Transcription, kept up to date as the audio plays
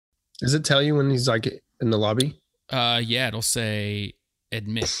Does it tell you when he's like in the lobby? Yeah, it'll say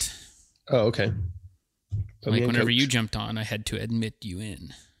admit. Oh, okay. Like whenever you jumped on, I had to admit you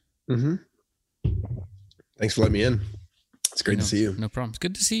in. Mm-hmm. Thanks for letting me in. It's great to see you. No problem. It's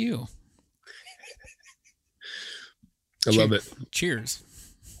good to see you. I love it. Cheers.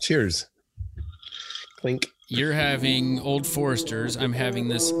 Cheers. Clink. You're having Old Foresters. I'm having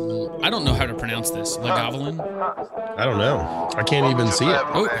this. I don't know how to pronounce this. Lagavulin? I don't know. I can't even see it.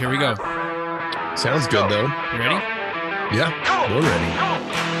 Oh, here we go. Sounds good, though. You ready? Yeah, we're ready.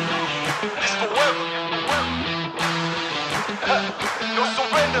 No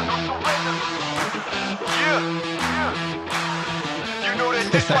surrender. Yeah. You know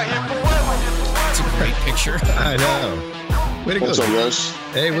that this right here forever. It's a great picture. I know. Way to go. What's up, guys?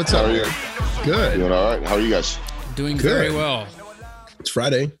 Hey, what's up? How are you? Good. Doing all right. How are you guys? Doing Good. very well. It's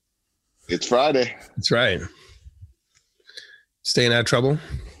Friday. It's Friday. That's right. Staying out of trouble? Of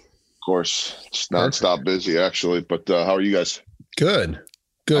course. It's nonstop busy, actually. But how are you guys? Good.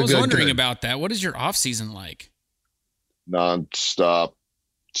 Good. I was wondering about that. What is your off season like? Nonstop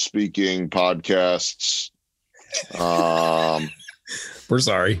speaking, podcasts. We're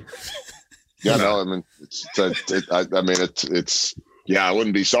sorry. Yeah, no, I mean, it's yeah, I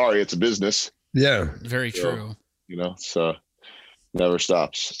wouldn't be sorry. It's a business. Yeah. Very true. You know, so never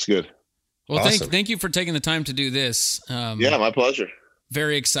stops. It's good. Well, Awesome. thank you for taking the time to do this. Yeah, my pleasure.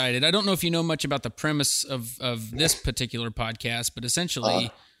 Very excited. I don't know if you know much about the premise of this particular podcast, but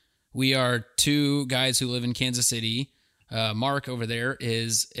essentially we are two guys who live in Kansas City. Mark over there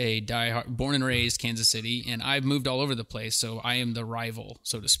is a born and raised Kansas City, and I've moved all over the place, so I am the rival,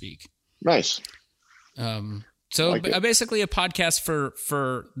 so to speak. Nice. Basically a podcast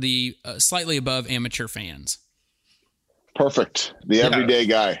for the slightly above amateur fans. Perfect. The everyday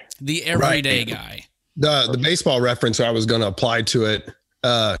guy. The everyday guy. The baseball reference I was going to apply to it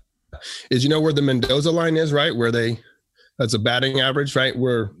is, you know where the Mendoza line is, right? Where that's a batting average, right?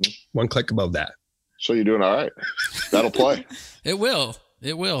 We're one click above that. So you're doing all right. That'll play. It will.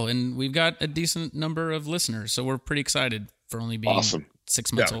 And we've got a decent number of listeners, so we're pretty excited for only being awesome.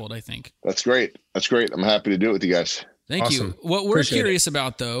 6 months old, I think. That's great. I'm happy to do it with you guys. Thank Awesome. you. What we're Appreciate curious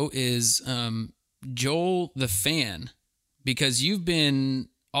about, though, is Joel the fan, because you've been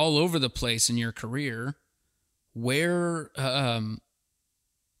all over the place in your career. Where, I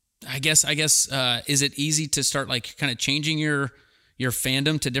guess, is it easy to start like kind of changing your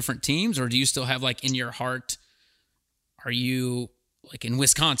fandom to different teams, or do you still have like in your heart, are you like in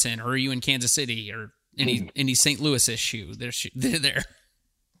Wisconsin, or are you in Kansas City, or any St. Louis issue there?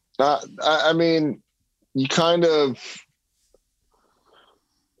 I mean, you kind of,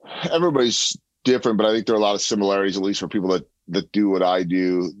 everybody's different, but I think there are a lot of similarities, at least for people that do what I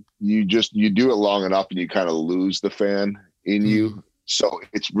do. You do it long enough and you kind of lose the fan in you. So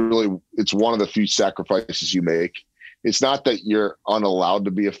it's one of the few sacrifices you make. It's not that you're unallowed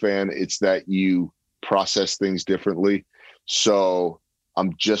to be a fan. It's that you process things differently. So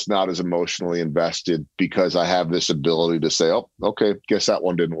I'm just not as emotionally invested because I have this ability to say, oh, okay, guess that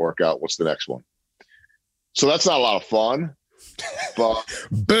one didn't work out. What's the next one? So that's not a lot of fun, but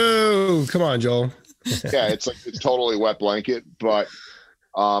boo, come on, Joel. yeah, it's totally wet blanket. But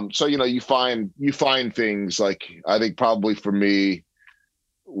so, you find things like, I think probably for me,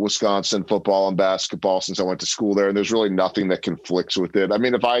 Wisconsin football and basketball, since I went to school there, and there's really nothing that conflicts with it. I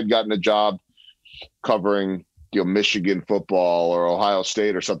mean, if I had gotten a job covering, Michigan football or Ohio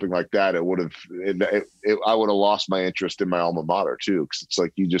State or something like that, I would have lost my interest in my alma mater too. Cause it's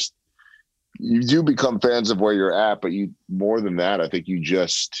like, you do become fans of where you're at, but more than that, I think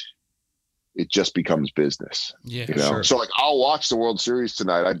it just becomes business. Yeah. Sure. So like, I'll watch the World Series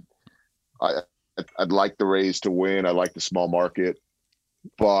tonight. I'd like the Rays to win. I like the small market,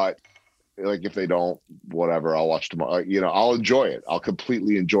 but like, if they don't, whatever, I'll watch tomorrow. I'll enjoy it. I'll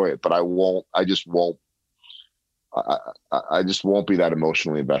completely enjoy it, but I just won't be that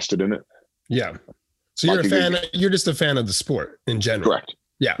emotionally invested in it. Yeah. So you're a fan. You're just a fan of the sport in general. Correct.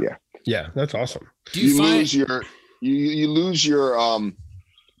 Yeah. That's awesome. You lose your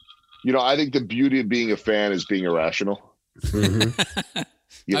I think the beauty of being a fan is being irrational. Mm-hmm.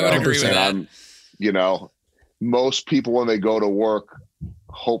 I would agree with that. Most people when they go to work,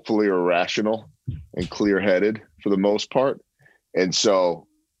 hopefully are rational and clear-headed for the most part. And so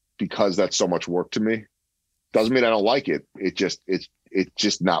because that's so much work to me, doesn't mean I don't like it. It's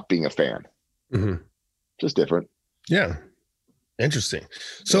just not being a fan. Mm-hmm. Just different. Yeah. Interesting.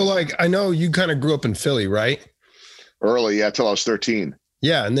 So like, I know you kind of grew up in Philly, right? Early. Yeah. Till I was 13.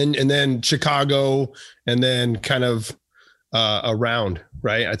 Yeah. And then Chicago, and then kind of around,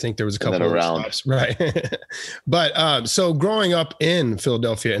 right? I think there was a couple of around. stops, right? But so growing up in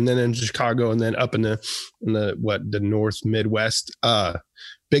Philadelphia and then in Chicago and then up in the North Midwest,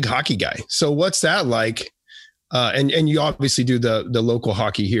 big hockey guy. So what's that like? And you obviously do the local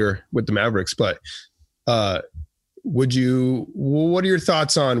hockey here with the Mavericks, but what are your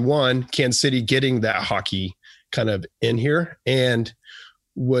thoughts on, one, Kansas City getting that hockey kind of in here, and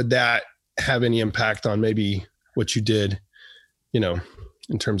would that have any impact on maybe what you did, in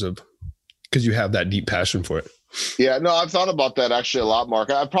terms of, because you have that deep passion for it? Yeah, no, I've thought about that actually a lot, Mark.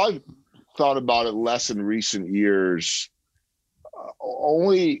 I've probably thought about it less in recent years,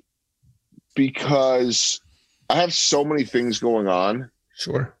 only because I have so many things going on.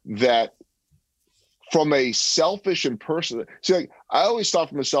 Sure. That from a selfish and personal, I always thought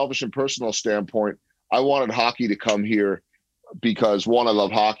from a selfish and personal standpoint, I wanted hockey to come here because, one, I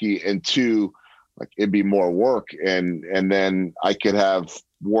love hockey, and two, like, it'd be more work, and then I could have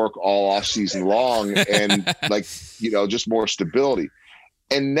work all off season long, and just more stability.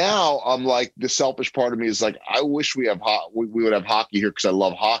 And now I'm like, the selfish part of me is like, I wish we would have hockey here because I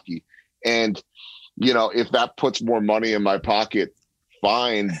love hockey, and if that puts more money in my pocket,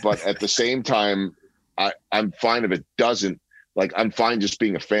 fine. But at the same time, I'm fine if it doesn't. Like, I'm fine just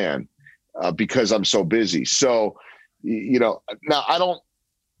being a fan because I'm so busy. So, now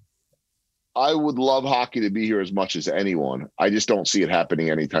I would love hockey to be here as much as anyone. I just don't see it happening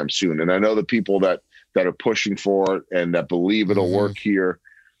anytime soon. And I know the people that are pushing for it and that believe it'll work here,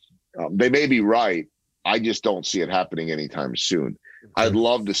 they may be right. I just don't see it happening anytime soon. I'd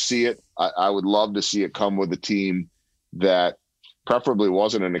love to see it. I would love to see it come with a team that preferably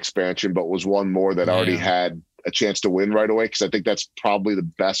wasn't an expansion, but was one more that already had a chance to win right away. Because I think that's probably the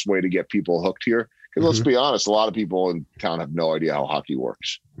best way to get people hooked here. Because let's be honest, a lot of people in town have no idea how hockey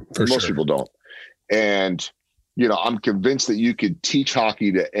works. Most people don't. And, I'm convinced that you could teach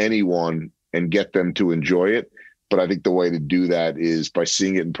hockey to anyone and get them to enjoy it. But I think the way to do that is by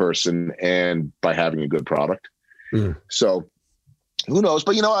seeing it in person and by having a good product. So who knows?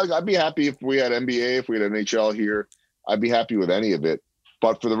 But, I'd be happy if we had NBA, if we had NHL here. I'd be happy with any of it.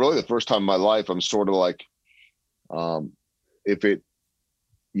 But for the first time in my life, I'm sort of like, if it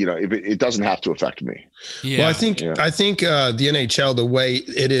doesn't have to affect me. Yeah. Well, I think the NHL, the way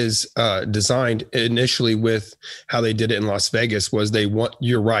it is designed initially with how they did it in Las Vegas was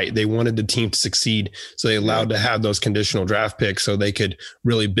you're right. They wanted the team to succeed. So they allowed to have those conditional draft picks so they could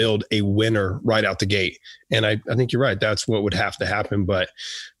really build a winner right out the gate. And I think you're right. That's what would have to happen. But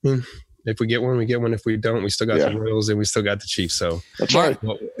if we get one, we get one. If we don't, we still got the Royals and we still got the Chiefs. So that's right.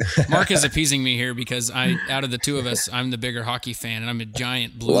 Mark is appeasing me here because out of the two of us, I'm the bigger hockey fan and I'm a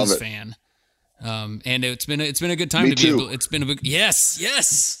giant Blues fan. And it's been a good time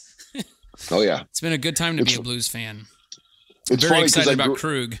yes. Oh yeah. It's been a good time to be a Blues fan. It's very excited about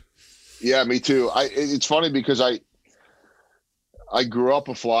Krug. Yeah, me too. It's funny because I grew up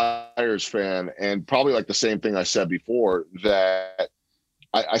a Flyers fan, and probably like the same thing I said before, that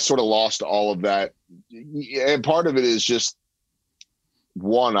I sort of lost all of that. And part of it is just,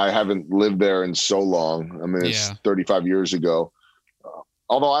 one, I haven't lived there in so long. I mean, it's 35 years ago.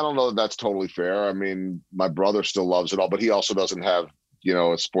 Although I don't know that that's totally fair. I mean, my brother still loves it all, but he also doesn't have,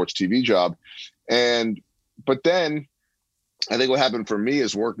 a sports TV job. But then I think what happened for me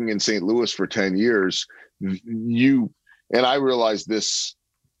is working in St. Louis for 10 years, and I realized this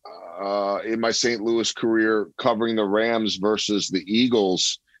in my St. Louis career, covering the Rams versus the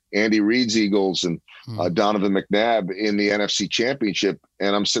Eagles, Andy Reid's Eagles, and Donovan McNabb in the NFC Championship.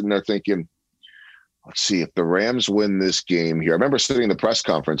 And I'm sitting there thinking, let's see, if the Rams win this game here. I remember sitting in the press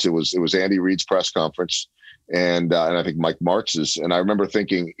conference. It was Andy Reid's press conference, and I think Mike Martz's. And I remember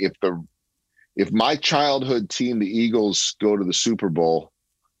thinking, if my childhood team, the Eagles, go to the Super Bowl,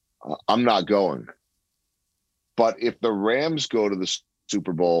 I'm not going. But if the Rams go to the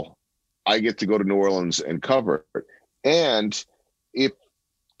Super Bowl, I get to go to New Orleans and cover it. And if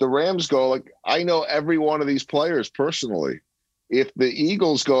the Rams go, like, I know every one of these players personally. If the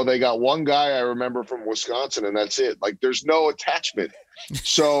Eagles go, they got one guy I remember from Wisconsin, and that's it. Like, there's no attachment.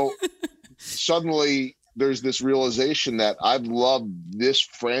 So suddenly there's this realization that I've loved this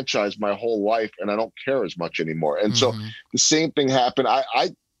franchise my whole life, and I don't care as much anymore. And so the same thing happened. I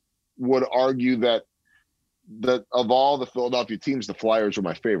would argue that of all the Philadelphia teams, the Flyers are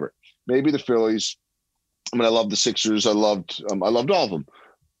my favorite. Maybe the Phillies. I mean, I love the Sixers. I loved all of them.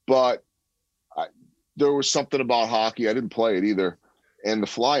 But there was something about hockey. I didn't play it either. And the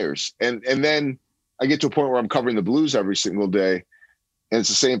Flyers. And then I get to a point where I'm covering the Blues every single day. And it's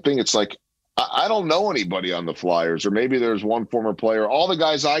the same thing. It's like, I don't know anybody on the Flyers, or maybe there's one former player. All the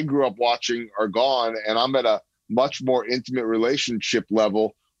guys I grew up watching are gone, and I'm at a much more intimate relationship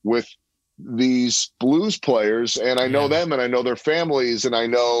level with these Blues players, and I know them, and I know their families, and I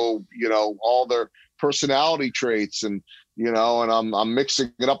know, all their personality traits, and and I'm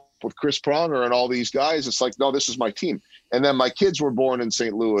mixing it up with Chris Pronger and all these guys. It's like, no, this is my team. And then my kids were born in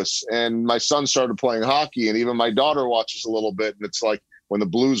St. Louis, and my son started playing hockey, and even my daughter watches a little bit, and it's like when the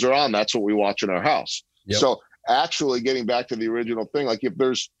Blues are on, that's what we watch in our house. Yep. So actually getting back to the original thing, like if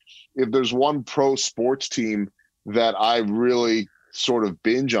there's one pro sports team that I really sort of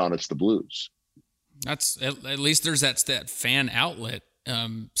binge on, it's the Blues. That's at least there's that fan outlet,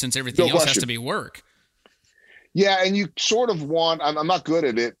 since everything else has to be work. Yeah, and you sort of want, I'm not good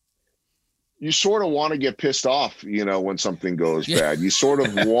at it, you sort of want to get pissed off, when something goes bad. You sort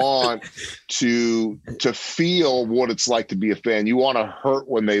of want to feel what it's like to be a fan. You want to hurt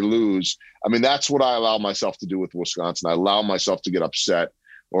when they lose. I mean, that's what I allow myself to do with Wisconsin. I allow myself to get upset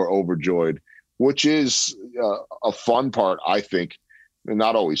or overjoyed, which is a fun part, I think.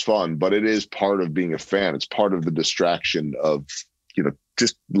 Not always fun, but it is part of being a fan. It's part of the distraction of,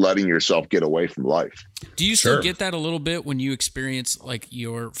 just letting yourself get away from life. Do you still get that a little bit when you experience like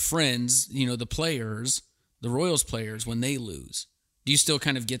your friends, the players, the Royals players, when they lose? Do you still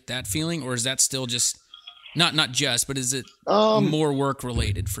kind of get that feeling, or is that still just not just, but is it more work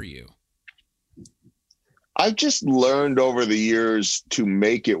related for you? I've just learned over the years to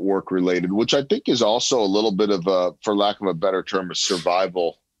make it work related, which I think is also a little bit of a, for lack of a better term, a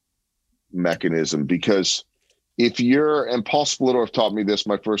survival mechanism. Because if you're, and Paul Splittorff taught me this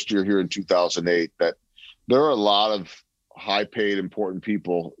my first year here in 2008, that there are a lot of high paid, important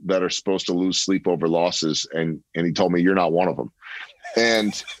people that are supposed to lose sleep over losses. And he told me, you're not one of them.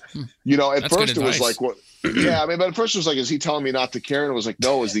 And, at That's first it was like, what? Yeah, but at first it was like, is he telling me not to care? And it was like,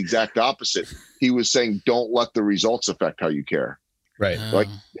 no, it was the exact opposite. He was saying, don't let the results affect how you care. Right. Like,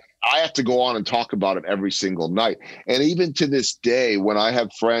 I have to go on and talk about it every single night. And even to this day, when I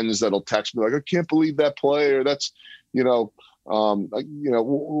have friends that'll text me like, I can't believe that play, or that's,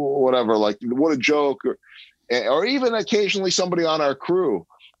 whatever, like, what a joke. Or even occasionally somebody on our crew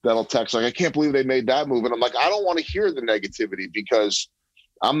that'll text like, I can't believe they made that move. And I'm like, I don't want to hear the negativity, because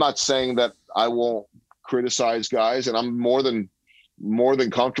I'm not saying that I won't criticize guys, and I'm more than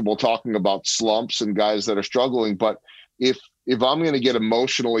comfortable talking about slumps and guys that are struggling. But if I'm going to get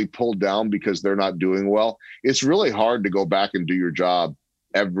emotionally pulled down because they're not doing well, it's really hard to go back and do your job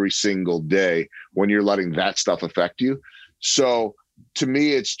every single day when you're letting that stuff affect you. So to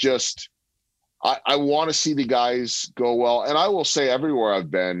me, it's just, I want to see the guys go well. And I will say everywhere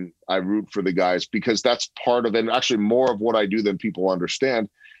I've been, I root for the guys, because that's part of, and actually more of what I do than people understand,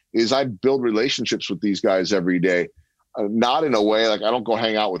 is I build relationships with these guys every day. Not in a way, like I don't go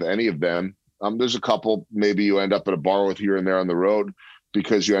hang out with any of them. There's a couple maybe you end up at a bar with here and there on the road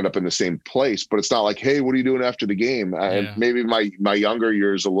because you end up in the same place, but it's not like, hey, what are you doing after the game? Yeah. And maybe my younger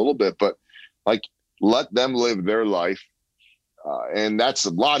years a little bit, but like, let them live their life. And that's a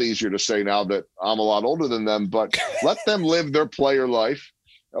lot easier to say now that I'm a lot older than them, but let them live their player life,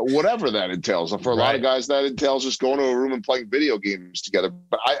 whatever that entails. For a lot of guys, that entails just going to a room and playing video games together.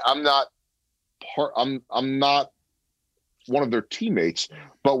 But I'm not one of their teammates,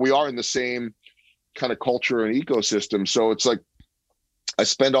 but we are in the same kind of culture and ecosystem. So it's like, I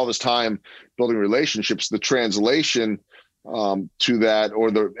spend all this time building relationships. The translation to that, or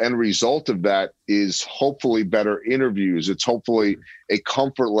the end result of that, is hopefully better interviews. It's hopefully a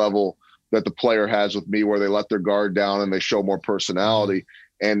comfort level that the player has with me, where they let their guard down and they show more personality.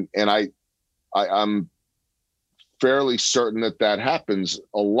 And I'm fairly certain that happens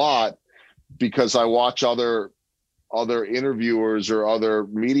a lot, because I watch other interviewers or other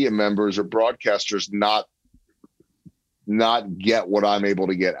media members or broadcasters not get what I'm able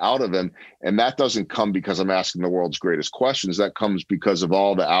to get out of them. And that doesn't come because I'm asking the world's greatest questions. That comes because of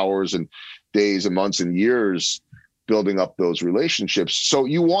all the hours and days and months and years building up those relationships. So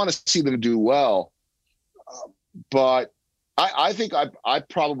you want to see them do well. But I think I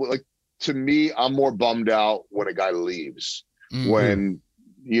probably, like, to me, I'm more bummed out when a guy leaves, when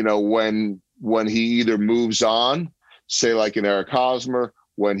he either moves on, say like an Eric Hosmer,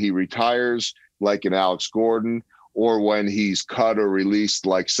 when he retires, like an Alex Gordon, or when he's cut or released,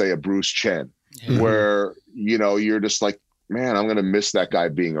 like, say, a Bruce Chen, where, you're just like, man, I'm going to miss that guy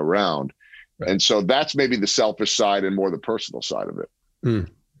being around. Right. And so that's maybe the selfish side and more the personal side of it.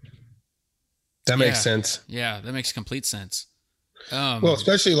 That makes sense. Yeah, that makes complete sense. Well,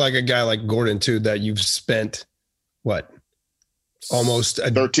 especially like a guy like Gordon too, that you've spent almost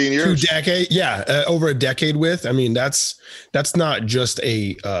 13 years, 2 decades. Yeah. Over a decade with. I mean, that's not just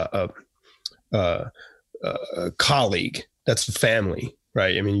a colleague. That's family.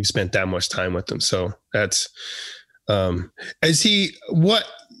 right? I mean, you spent that much time with him. So that's, and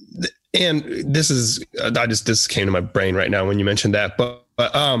this came to my brain right now when you mentioned that, but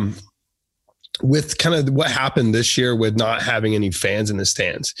with kind of what happened this year with not having any fans in the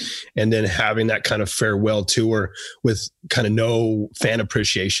stands and then having that kind of farewell tour with kind of no fan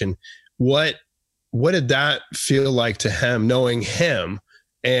appreciation, what did that feel like to him, knowing him,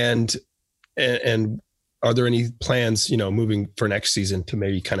 and are there any plans, moving for next season to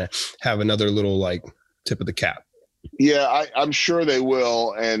maybe kind of have another little like tip of the cap? Yeah, I'm sure they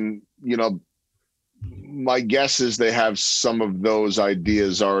will. And, my guess is they have some of those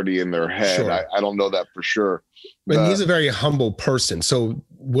ideas already in their head. Sure. I don't know that for sure. And he's a very humble person. So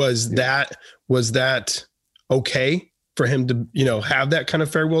was that okay for him to, have that kind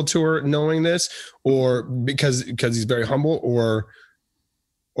of farewell tour knowing this, or because he's very humble, or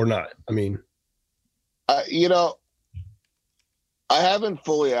not? I mean, I haven't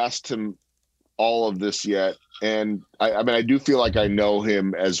fully asked him all of this yet. And I do feel like I know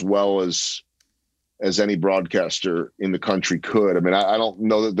him as well as any broadcaster in the country could. I mean, I don't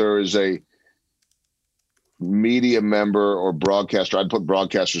know that there is a media member or broadcaster. I'd put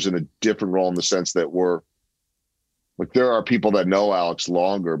broadcasters in a different role in the sense that there are people that know Alex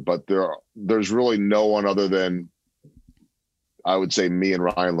longer, but there's really no one other than, I would say, me and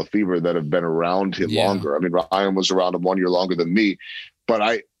Ryan Lefebvre that have been around him longer. I mean, Ryan was around him 1 year longer than me, but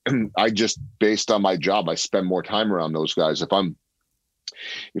I just, based on my job, I spend more time around those guys. If I'm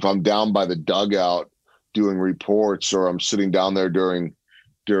down by the dugout doing reports, or I'm sitting down there during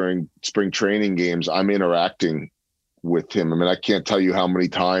spring training games, I'm interacting with him. I mean, I can't tell you how many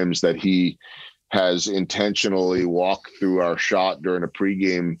times that he has intentionally walked through our shot during a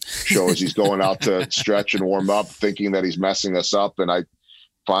pregame show as he's going out to stretch and warm up, thinking that he's messing us up. And I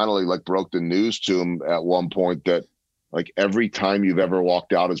finally broke the news to him at one point that every time you've ever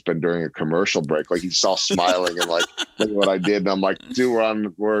walked out has been during a commercial break. He's all smiling and look at what I did. And I'm like, dude,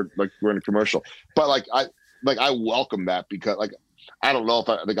 we're in a commercial. But I welcome that, because I don't know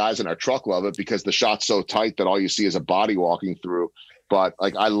if the guys in our truck love it because the shot's so tight that all you see is a body walking through. But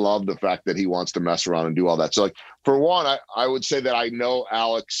I love the fact that he wants to mess around and do all that. So for one, I would say that I know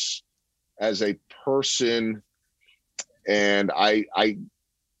Alex as a person, and I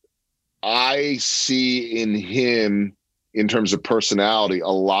see in him, in terms of personality, a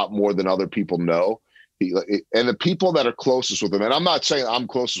lot more than other people know. And the people that are closest with him, and I'm not saying I'm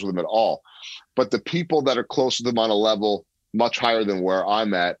closest with him at all, but the people that are close to him on a level much higher than where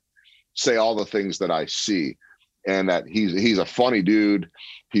I'm at say all the things that I see, and that he's a funny dude.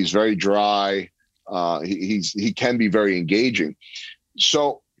 He's very dry. He can be very engaging.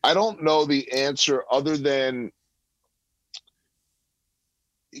 So I don't know the answer other than,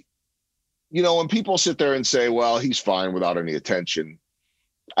 when people sit there and say, well, he's fine without any attention,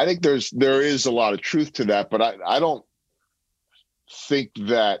 I think there is a lot of truth to that, but I don't think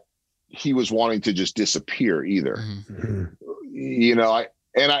that he was wanting to just disappear either. Mm-hmm.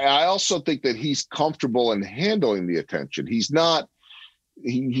 I also think that he's comfortable in handling the attention. He's not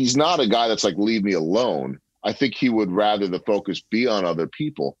a guy that's leave me alone. I think he would rather the focus be on other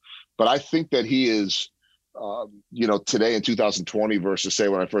people, but I think that he is, today in 2020 versus say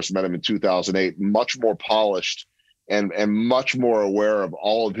when I first met him in 2008, much more polished and much more aware of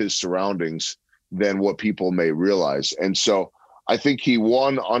all of his surroundings than what people may realize. And so I think he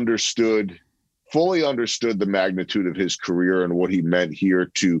fully understood the magnitude of his career and what he meant here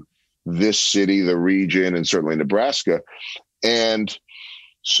to this city, the region, and certainly Nebraska. And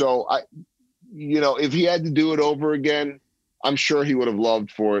so if he had to do it over again, I'm sure he would have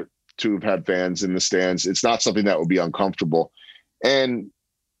loved for it to have had fans in the stands. It's not something that would be uncomfortable. And,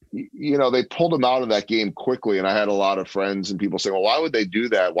 they pulled him out of that game quickly. And I had a lot of friends and people say, well, why would they do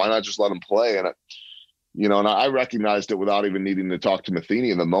that? Why not just let him play? And, and I recognized it without even needing to talk to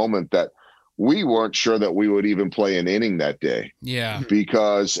Matheny in the moment that we weren't sure that we would even play an inning that day. Yeah.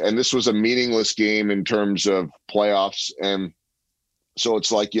 And this was a meaningless game in terms of playoffs. And so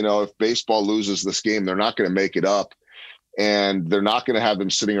it's if baseball loses this game, they're not going to make it up. And they're not going to have them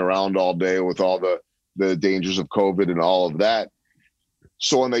sitting around all day with all the dangers of COVID and all of that.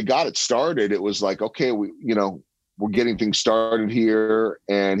 So when they got it started, it was okay, we're getting things started here,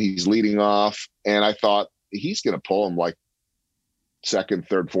 and he's leading off. And I thought he's going to pull him second,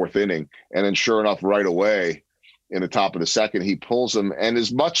 third, fourth inning. And then sure enough, right away in the top of the second, he pulls him. And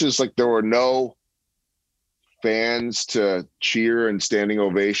as much as there were no fans to cheer and standing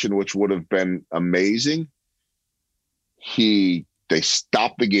ovation, which would have been amazing, they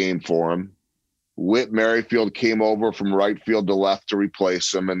stopped the game for him. Whit Merrifield came over from right field to left to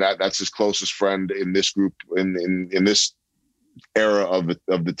replace him, and that's his closest friend in this group, in this era of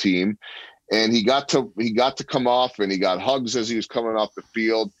the team. And he got to come off, and he got hugs as he was coming off the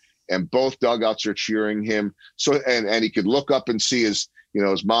field, and both dugouts are cheering him. So, and he could look up and see his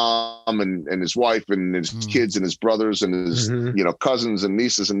mom and his wife and his kids and his brothers and his, cousins and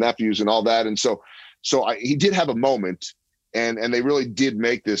nieces and nephews and all that. And so he did have a moment, and they really did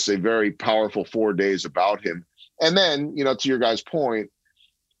make this a very powerful 4 days about him. And then, to your guys' point,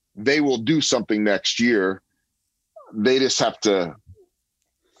 they will do something next year. They just have to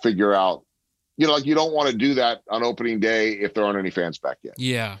figure out, you don't want to do that on opening day if there aren't any fans back yet.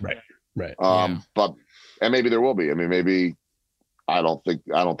 Yeah. Right. But maybe there will be. I mean, maybe I don't think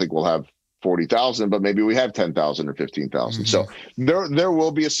we'll have 40,000, but maybe we have 10,000 or 15,000. So there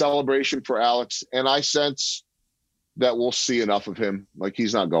will be a celebration for Alex, and I sense that we'll see enough of him. Like,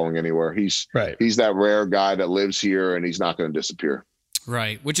 he's not going anywhere. He's that rare guy that lives here, and he's not going to disappear.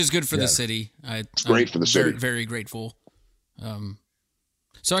 Right, which is good for the city. It's great for the city. Very, very grateful.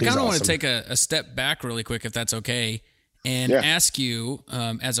 So I kind of want to take a step back really quick, if that's okay, and ask you,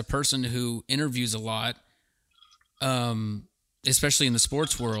 as a person who interviews a lot, especially in the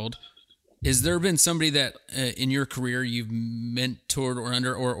sports world, has there been somebody that in your career you've mentored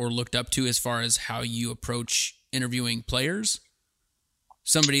or looked up to as far as how you approach interviewing players?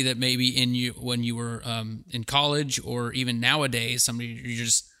 Somebody that maybe when you were in college, or even nowadays, somebody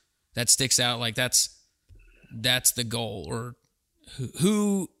that sticks out, like that's the goal, or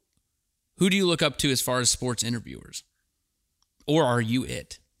who do you look up to as far as sports interviewers, or are you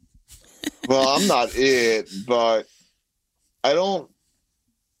it? Well, I'm not it, but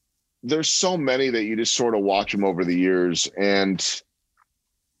there's so many that you just sort of watch them over the years. And,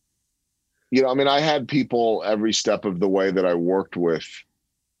 I had people every step of the way that I worked with,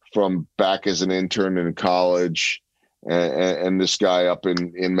 from back as an intern in college, and this guy up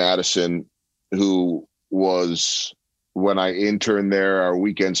in Madison, who was, when I interned there, our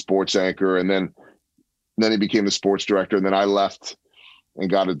weekend sports anchor. And then he became the sports director. And then I left and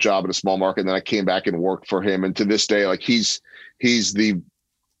got a job at a small market. And then I came back and worked for him. And to this day, like, he's the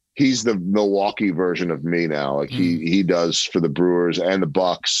Milwaukee version of me now. Like, he does for the Brewers and the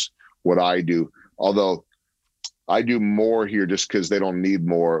Bucks what I do. Although I do more here just because they don't need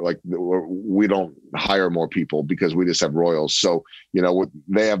more. Like, we don't hire more people because we just have Royals. So,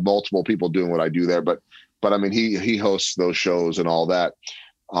 they have multiple people doing what I do there. But I mean, he hosts those shows and all that.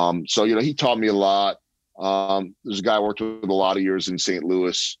 So, he taught me a lot. There's a guy I worked with a lot of years in St.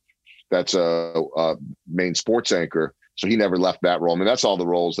 Louis that's a main sports anchor. So he never left that role. I mean, that's all the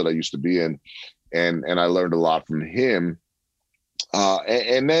roles that I used to be in. And I learned a lot from him.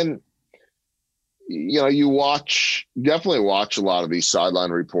 And then, you definitely watch a lot of these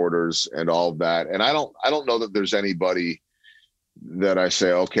sideline reporters and all of that. And I don't know that there's anybody that I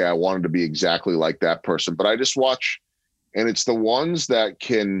say, okay, I wanted to be exactly like that person, but I just watch, and it's the ones that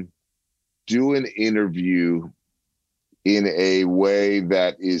can do an interview in a way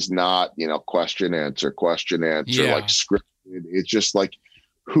that is not, question, answer, like scripted. It's just like,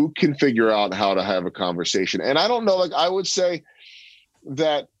 who can figure out how to have a conversation? And I don't know, like, I would say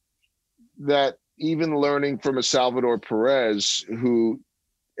that even learning from a Salvador Perez,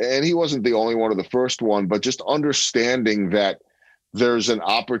 and he wasn't the only one or the first one, but just understanding that there's an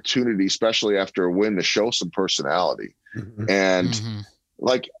opportunity, especially after a win, to show some personality. And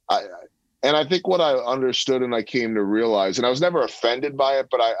I think what I understood and I came to realize, and I was never offended by it,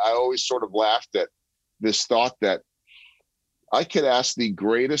 but I always sort of laughed at this thought that I could ask the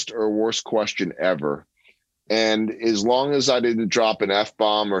greatest or worst question ever, and as long as I didn't drop an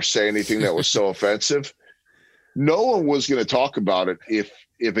F-bomb or say anything that was so offensive, no one was going to talk about it if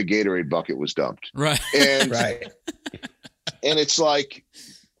a Gatorade bucket was dumped. Right. And, right. And it's like,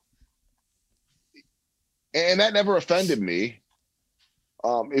 and that never offended me.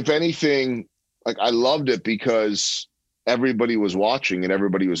 If anything, like, I loved it because everybody was watching and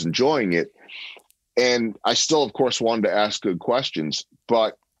everybody was enjoying it. And I still, of course, wanted to ask good questions,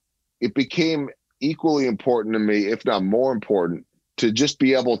 but it became equally important to me, if not more important, to just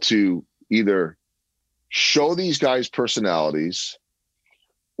be able to either show these guys' personalities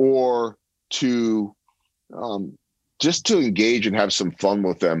or to just to engage and have some fun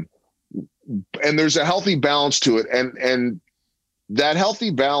with them. And there's a healthy balance to it. And that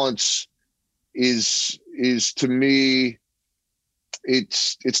healthy balance is to me,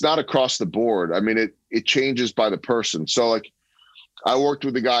 it's not across the board. I mean, it changes by the person. So, like, I worked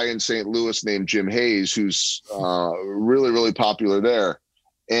with a guy in St. Louis named Jim Hayes, who's really, really popular there.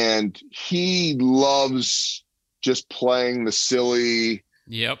 And he loves just playing the silly.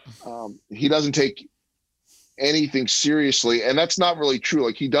 Yep. He doesn't take anything seriously. And that's not really true.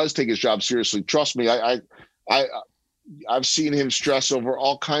 Like, he does take his job seriously. Trust me. I've seen him stress over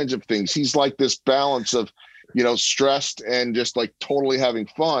all kinds of things. He's like this balance of, stressed and just like totally having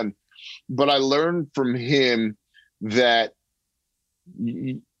fun. But I learned from him that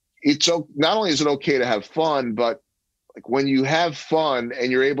it's not only is it okay to have fun, but like when you have fun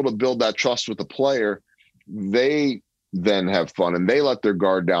and you're able to build that trust with the player, they then have fun and they let their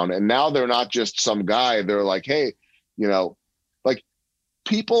guard down. And now they're not just some guy. They're like, hey, like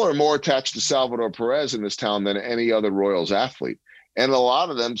people are more attached to Salvador Perez in this town than any other Royals athlete. And a lot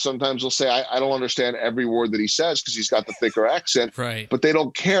of them sometimes will say, I don't understand every word that he says because he's got the thicker accent, right? But they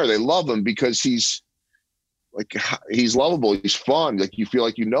don't care. They love him because he's lovable. He's fun. Like you feel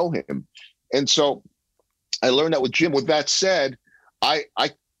like you know him. And so I learned that with Jim. With that said, I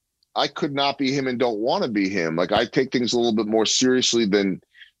could not be him and don't want to be him. Like I take things a little bit more seriously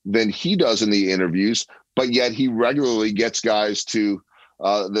than he does in the interviews, but yet he regularly gets guys to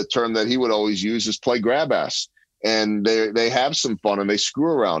the term that he would always use is play grab ass. And they have some fun and they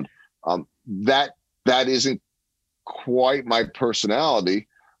screw around. That isn't quite my personality,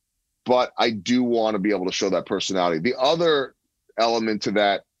 but I do want to be able to show that personality. The other element to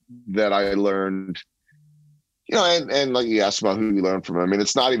that I learned, and like you asked about who you learned from. I mean,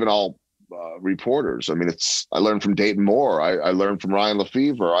 it's not even all reporters. I mean, I learned from Dayton Moore. I learned from Ryan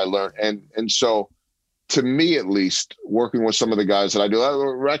Lefevre. I learned, and so to me, at least, working with some of the guys that I do,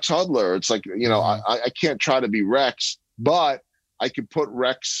 Rex Hudler, it's like, I can't try to be Rex, but I can put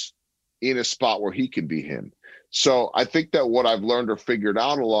Rex in a spot where he can be him. So I think that what I've learned or figured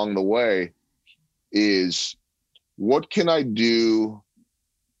out along the way is what can I do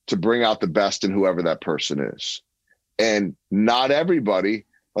to bring out the best in whoever that person is? And not everybody,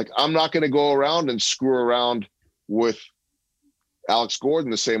 like I'm not going to go around and screw around with Alex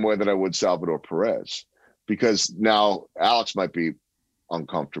Gordon the same way that I would Salvador Perez, because now Alex might be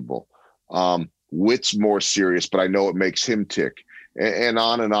uncomfortable. Witt's more serious, but I know it makes him tick, and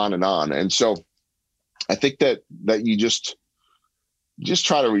on and on and on. And so I think that you just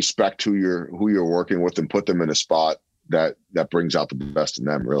try to respect who you're working with and put them in a spot that brings out the best in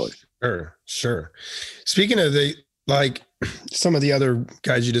them, really. Sure. Speaking of some of the other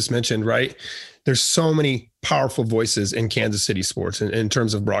guys you just mentioned, right? There's so many powerful voices in Kansas City sports in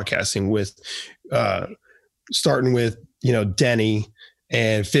terms of broadcasting, with starting with, Denny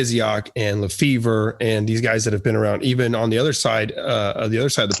and Physiok and Lefevre and these guys that have been around, even on the other side of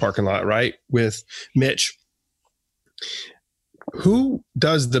the parking lot, right? With Mitch. Who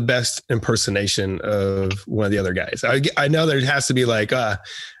does the best impersonation of one of the other guys? I know there has to be like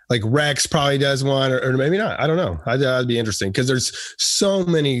Rex probably does one, or maybe not. I don't know. That'd be interesting because there's so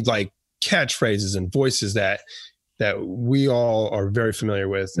many like catchphrases and voices that we all are very familiar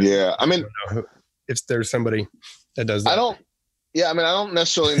with. Yeah, I mean, if there's somebody that does that, I don't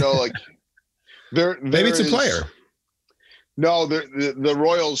necessarily know. Like, maybe it's a player. No, the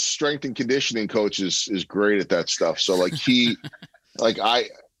Royals strength and conditioning coach is great at that stuff. So like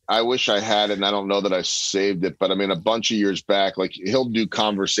I wish I had it, and I don't know that I saved it, but I mean, a bunch of years back, like he'll do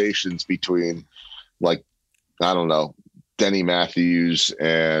conversations between like, I don't know, Denny Matthews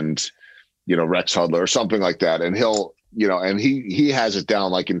and, Rex Hudler or something like that. And he'll, and he has it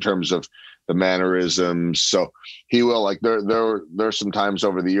down, like in terms of the mannerisms. So he will, like, there's some times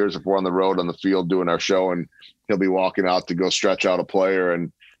over the years if we're on the road on the field doing our show and he'll be walking out to go stretch out a player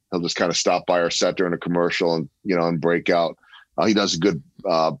and he'll just kind of stop by our set during a commercial and, and break out. He does a good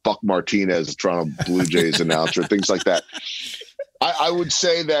Buck Martinez, the Toronto Blue Jays announcer, things like that. I would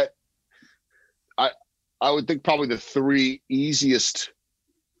say that I would think probably the three easiest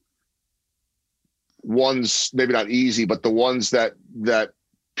ones, maybe not easy, but the ones that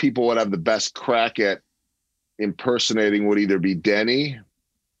people would have the best crack at impersonating would either be Denny,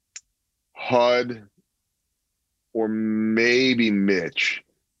 Hud, or maybe Mitch.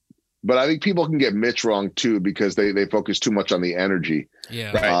 But I think people can get Mitch wrong too because they focus too much on the energy.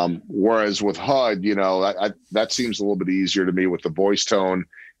 Yeah. Right. Whereas with Hud, that seems a little bit easier to me with the voice tone,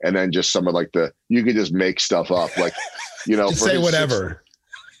 and then just some of like you could just make stuff up, like just say whatever.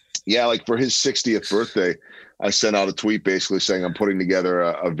 Like for his 60th birthday, I sent out a tweet basically saying I'm putting together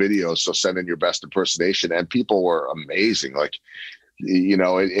a video, so send in your best impersonation, and people were amazing. Like,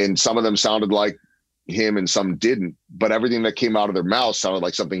 and some of them sounded like him and some didn't, but everything that came out of their mouth sounded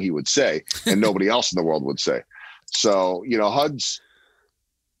like something he would say and nobody else in the world would say. So, Hud's,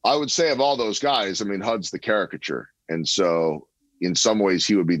 I would say of all those guys, I mean, Hud's the caricature. And so in some ways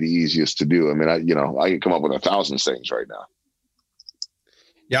he would be the easiest to do. I mean, I can come up with 1,000 things right now.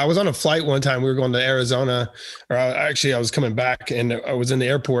 Yeah, I was on a flight one time. We were going to Arizona, or I was coming back, and I was in the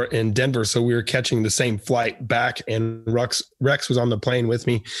airport in Denver. So we were catching the same flight back, and Rex was on the plane with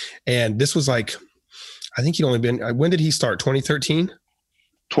me. And this was like, I think he'd only been, when did he start? 2013?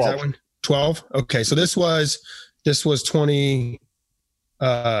 12. 12. Okay. So this was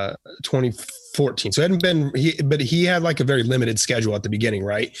 2014. So it hadn't been, but he had like a very limited schedule at the beginning,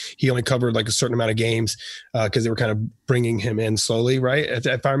 right? He only covered like a certain amount of games because they were kind of bringing him in slowly, right?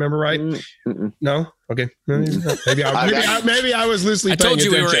 If I remember right. No. Okay. Maybe I was loosely. I told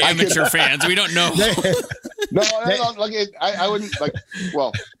you attention. we were amateur fans. We don't know. No, I wouldn't like.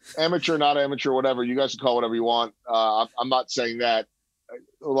 Well, amateur, not amateur, whatever. You guys can call it whatever you want. I'm not saying that.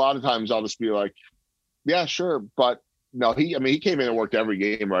 A lot of times I'll just be like, yeah, sure, but no, he came in and worked every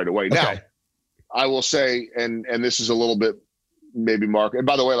game right away. Okay. Now, I will say, and this is a little bit maybe Mark. And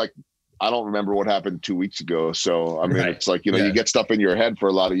by the way, like I don't remember what happened 2 weeks ago. So I mean, It's like you get stuff in your head for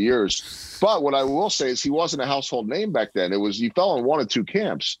a lot of years. But what I will say is he wasn't a household name back then. It was you fell in one of two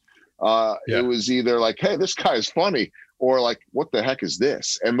camps. It was either like, hey, this guy is funny, or like, what the heck is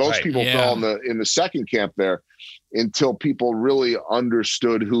this? And most people fell in the second camp there until people really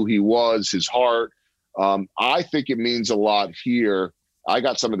understood who he was, his heart. I think it means a lot here. I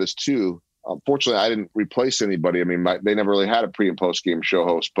got some of this too. Fortunately, I didn't replace anybody. I mean, they never really had a pre and post game show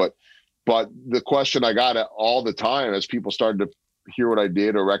host, but the question I got all the time as people started to hear what I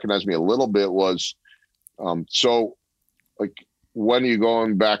did or recognize me a little bit was, so like, when are you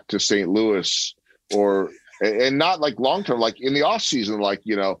going back to St. Louis, and not like long-term, like in the off season, like,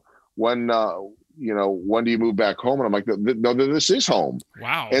 when do you move back home? And I'm like, no, this is home.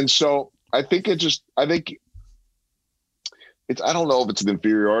 Wow. And so I think I don't know if it's an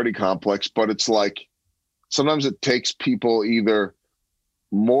inferiority complex, but it's like, sometimes it takes people either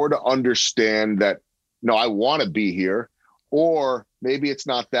more to understand that, no, I want to be here, or maybe it's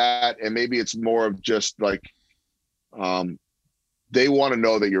not that. And maybe it's more of just like, they want to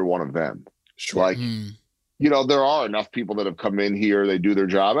know that you're one of them. Sure. Like, there are enough people that have come in here, they do their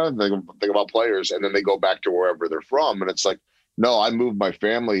job, and think about players, and then they go back to wherever they're from. And it's like, no, I moved my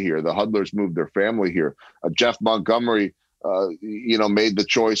family here. The Hudlers moved their family here. Jeff Montgomery, made the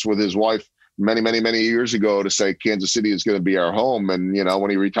choice with his wife many, many, many years ago to say Kansas City is going to be our home. And, when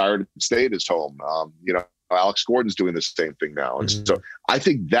he retired, it stayed his home. Alex Gordon's doing the same thing now. And so I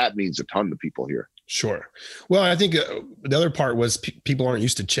think that means a ton to people here. Sure. Well, I think the other part was people aren't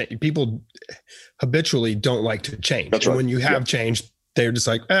used to change. People habitually don't like to change. That's and right. when you have changed, they're just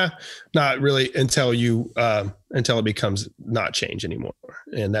like, not really until it becomes not change anymore.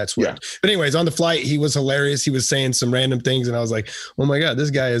 And that's what, but anyways, on the flight, he was hilarious. He was saying some random things and I was like, oh my God,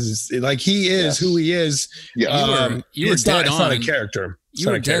 this guy is like, he is who he is. Yeah. You were dead on. It's not a character. You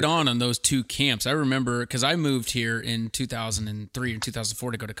were dead on those two camps. I remember because I moved here in 2003 and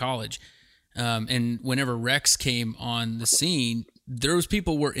 2004 to go to college. And whenever Rex came on the scene, those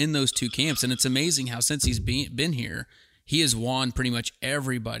people were in those two camps. And it's amazing how since he's been here, he has won pretty much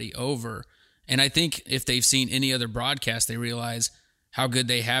everybody over. And I think if they've seen any other broadcast, they realize how good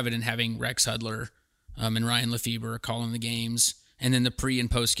they have it in having Rex Hudler and Ryan Lefebvre calling the games, and then the pre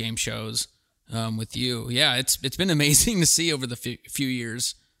and post game shows with you. Yeah, it's been amazing to see over the few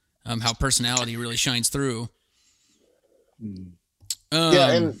years how personality really shines through. And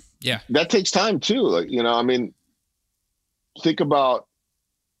that takes time too. Like, think about,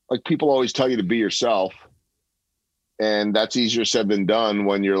 like, people always tell you to be yourself, and that's easier said than done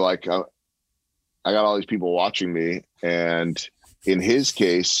when you're like, I got all these people watching me. And in his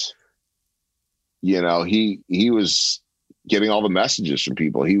case, he was getting all the messages from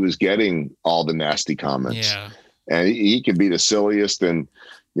people. He was getting all the nasty comments. Yeah. And he could be the silliest and,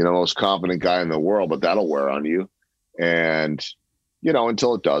 most confident guy in the world, but that'll wear on you. And,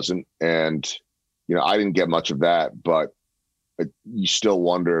 until it doesn't. And, I didn't get much of that, but you still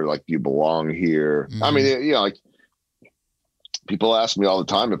wonder, like, do you belong here? Mm-hmm. I mean, like, people ask me all the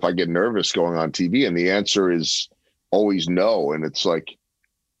time if I get nervous going on TV, and the answer is always no. And it's like,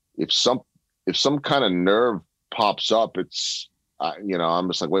 if some kind of nerve pops up, it's, I'm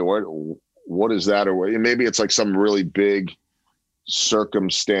just like, wait, what is that? Or maybe it's like some really big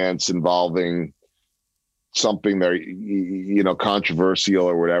circumstance involving something that, controversial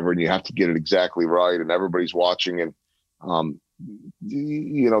or whatever, and you have to get it exactly right, and everybody's watching, and, but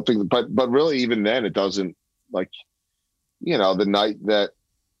really, even then, it doesn't, like, the night that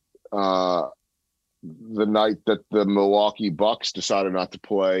the Milwaukee Bucks decided not to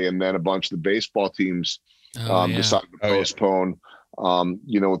play, and then a bunch of the baseball teams decided to postpone,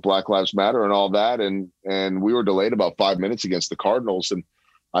 with Black Lives Matter and all that. And we were delayed about 5 minutes against the Cardinals. And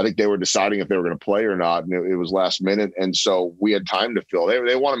I think they were deciding if they were going to play or not. And it was last minute. And so we had time to fill.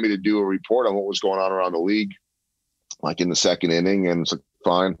 They wanted me to do a report on what was going on around the league, like in the second inning. And it's like,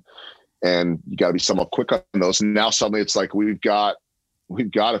 fine. And you got to be somewhat quick on those. And now suddenly it's like, we've got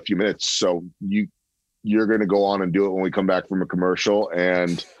a few minutes. So you you're going to go on and do it when we come back from a commercial,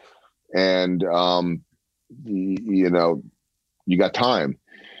 and you know, you got time.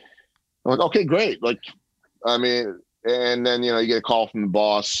 I'm like, okay, great. Like, I mean, and then, you know, you get a call from the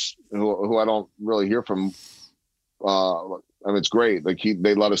boss who I don't really hear from. I mean, it's great. Like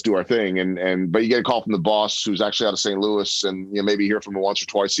they let us do our thing, but you get a call from the boss who's actually out of St. Louis, and you know, maybe hear from him once or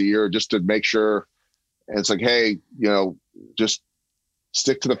twice a year just to make sure. And it's like, hey, you know, just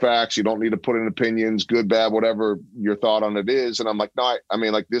stick to the facts. You don't need to put in opinions, good, bad, whatever your thought on it is. And I'm like, no, I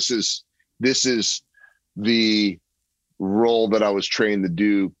mean, like this is the role that I was trained to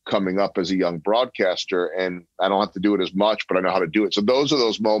do coming up as a young broadcaster, and I don't have to do it as much, but I know how to do it. So those are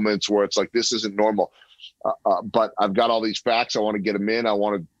those moments where it's like, this isn't normal, but I've got all these facts. I want to get them in. I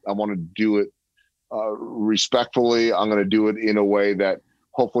want to do it respectfully. I'm going to do it in a way that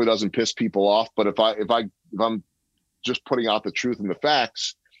hopefully doesn't piss people off. But if I'm just putting out the truth and the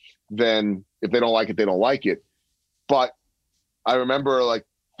facts, then if they don't like it, they don't like it. But I remember like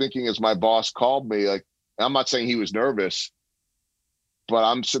thinking as my boss called me, like, I'm not saying he was nervous, but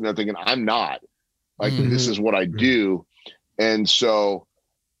I'm sitting there thinking, I'm not. Like, this is what I do. And so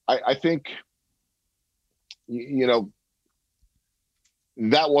I think, you know,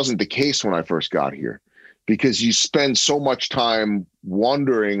 that wasn't the case when I first got here, because you spend so much time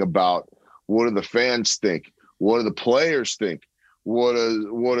wondering about what do the fans think? What do the players think? What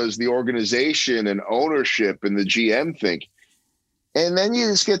does the organization and ownership and the GM think? And then you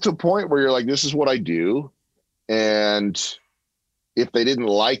just get to a point where you're like, this is what I do. And if they didn't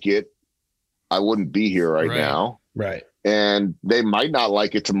like it, I wouldn't be here right now. Right. And they might not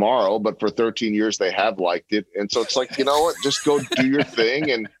like it tomorrow, but for 13 years, they have liked it. And so it's like, you know what, just go do your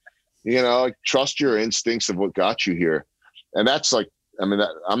thing and, you know, like, trust your instincts of what got you here. And that's like, I mean,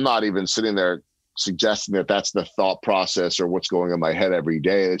 I'm not even sitting there suggesting that that's the thought process or what's going on in my head every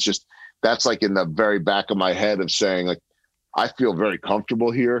day. It's just, that's like in the very back of my head of saying, like, I feel very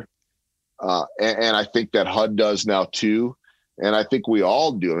comfortable here. And I think that HUD does now too. And I think we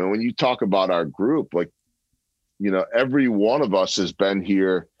all do. I mean, when you talk about our group, like, you know, every one of us has been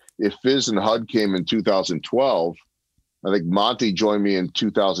here. If Fizz and HUD came in 2012, I think Monty joined me in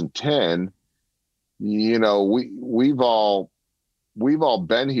 2010. You know, we've all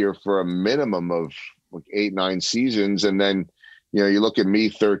been here for a minimum of like 8-9 seasons. And then, you know, you look at me,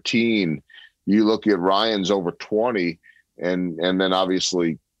 13, you look at Ryan's over 20. And then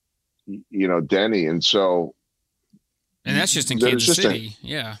obviously, you know, Denny. And so, and that's just in Kansas City.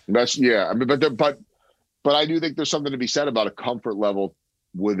 Yeah. That's, yeah. I mean, but I do think there's something to be said about a comfort level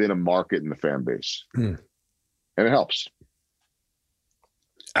within a market in the fan base. And it helps.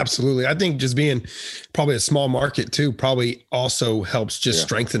 Absolutely. I think just being probably a small market too, probably also helps just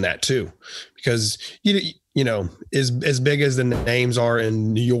strengthen that too, because you know, as big as the names are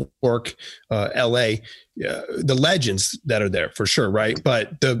in New York, LA, the legends that are there for sure. Right.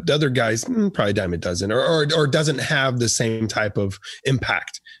 But the other guys, probably dime a dozen or doesn't have the same type of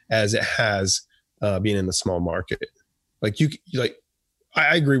impact as it has being in the small market. Like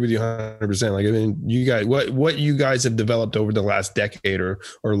I agree with you 100%. Like, I mean, you guys, what you guys have developed over the last decade or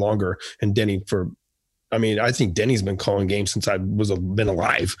longer, and Denny I think Denny's been calling games since I been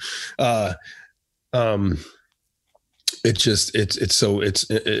alive.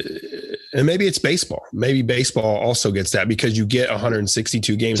 And maybe it's baseball. Maybe baseball also gets that because you get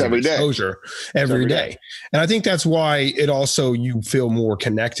 162 games of exposure every day. And I think that's why it also, you feel more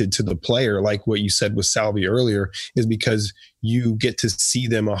connected to the player. Like what you said with Salvi earlier, is because you get to see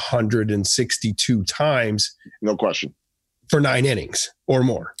them 162 times. No question. For 9 innings or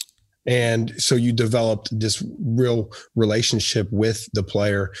more. And so you developed this real relationship with the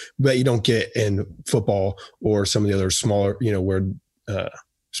player that you don't get in football or some of the other smaller, you know, where,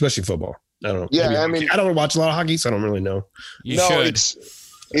 especially football. I don't know. Yeah. I mean, I don't watch a lot of hockey, so I don't really know. You should.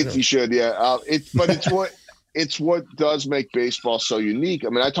 You should. Yeah. It's what does make baseball so unique. I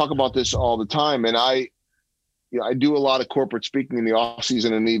mean, I talk about this all the time, and I do a lot of corporate speaking in the off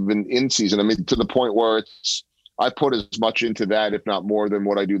season and even in season. I mean, to the point where I put as much into that, if not more, than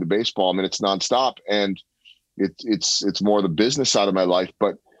what I do the baseball. I mean, it's nonstop, and it's more the business side of my life.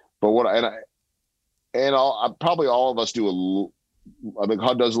 But probably all of us do I think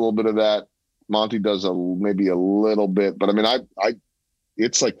HUD does a little bit of that. Monty does maybe a little bit, but I mean,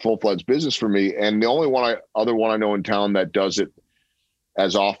 it's like full-fledged business for me. And the only other one I know in town that does it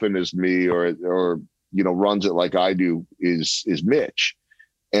as often as me, or you know, runs it like I do, is Mitch.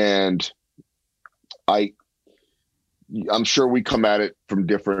 And I'm sure we come at it from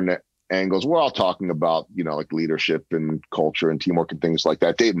different angles. We're all talking about, you know, like leadership and culture and teamwork and things like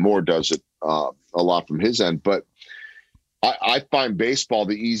that. Dave Moore does it a lot from his end, but I find baseball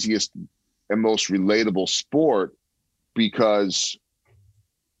the easiest and most relatable sport because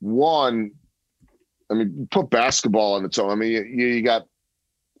one, I mean, put basketball on its own. I mean, you got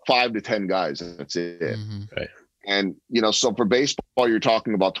 5 to 10 guys. That's it. Mm-hmm. Right. And, so for baseball, you're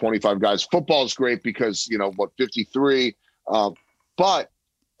talking about 25 guys. Football is great because, 53. But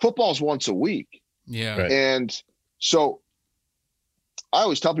football's once a week. Yeah. Right. And so I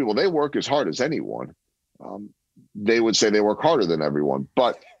always tell people they work as hard as anyone. They would say they work harder than everyone.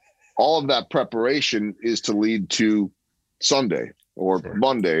 But all of that preparation is to lead to Sunday or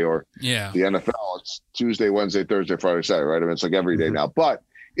Monday or the NFL. It's Tuesday, Wednesday, Thursday, Friday, Saturday, right? I mean, it's like every day now. But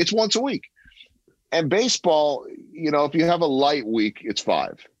it's once a week. And baseball, if you have a light week, it's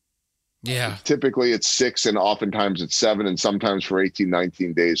 5. Yeah. Typically it's 6 and oftentimes it's 7 and sometimes for 18,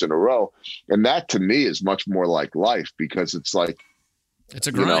 19 days in a row. And that to me is much more like life because it's like, it's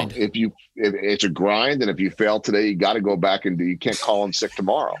a grind. If it's a grind, and if you fail today, you got to go back and you can't call in sick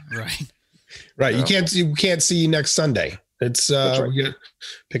tomorrow. Right. Right. You can't see you next Sunday. It's right. we got to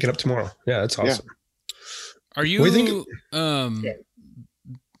pick it up tomorrow. Yeah. That's awesome. Yeah. Are you,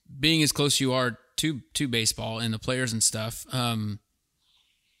 being as close you are to baseball and the players and stuff,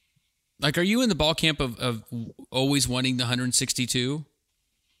 like, are you in the ball camp of always wanting the 162?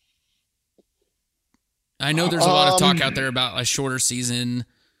 I know there's a lot of talk out there about a shorter season.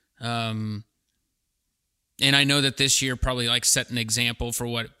 And I know that this year probably like set an example for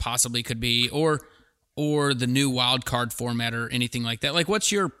what it possibly could be, or the new wild card format or anything like that. Like,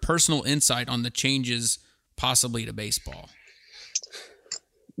 what's your personal insight on the changes possibly to baseball?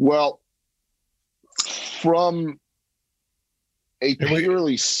 Well, from a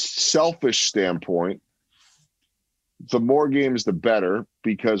purely selfish standpoint, the more games, the better,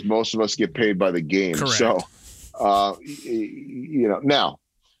 because most of us get paid by the game. Correct. So, now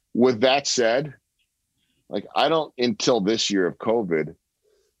with that said, like until this year of COVID,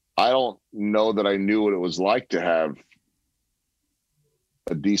 I don't know that I knew what it was like to have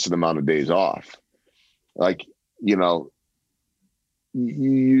a decent amount of days off. Like, you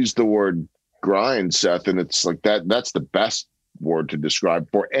use the word grind, Seth, and it's like that's the best word to describe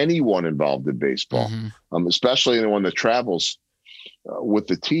for anyone involved in baseball, especially anyone that travels with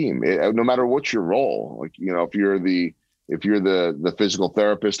the team. No matter what your role, like if you're the physical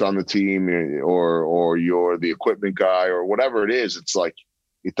therapist on the team, or you're the equipment guy, or whatever it is, it's like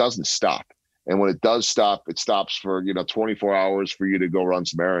it doesn't stop. And when it does stop, it stops for 24 hours for you to go run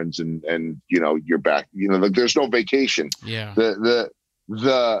some errands, and you're back. Like there's no vacation. Yeah.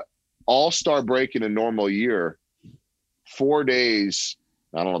 The all-star break in a normal year, 4 days,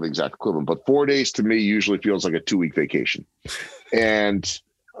 I don't know the exact equivalent, but 4 days to me usually feels like a 2-week vacation. And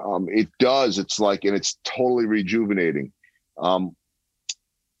it does. It's like, and it's totally rejuvenating.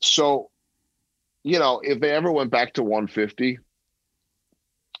 So, if they ever went back to 150,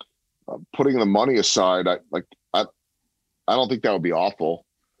 putting the money aside, I don't think that would be awful.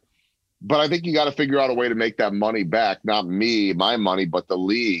 But I think you got to figure out a way to make that money back. Not my money, but the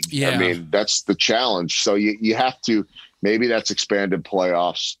league. Yeah. I mean, that's the challenge. So you have to, maybe that's expanded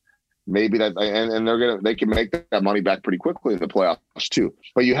playoffs. Maybe that, and they can make that money back pretty quickly in the playoffs too.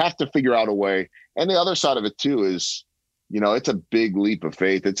 But you have to figure out a way. And the other side of it too is, it's a big leap of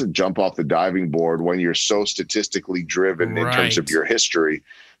faith. It's a jump off the diving board when you're so statistically driven in terms of your history,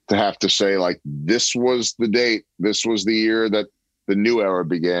 to have to say, like, this was the date, this was the year that the new era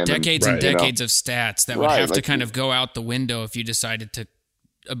began. Decades and decades of stats that would have to kind of go out the window if you decided to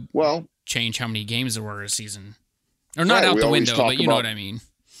change how many games there were a season. Or not out the window, but you know what I mean.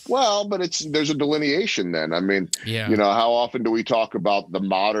 Well, but there's a delineation then. I mean, how often do we talk about the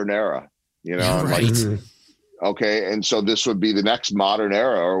modern era? Right. Like, okay, and so this would be the next modern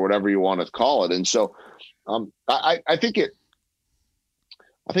era, or whatever you want to call it. And so I think it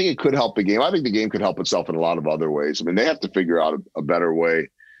could help the game. I think the game could help itself in a lot of other ways. I mean, they have to figure out a better way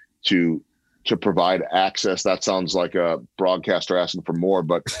to provide access. That sounds like a broadcaster asking for more,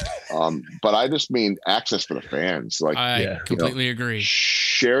 but I just mean access for the fans. Like, I completely agree.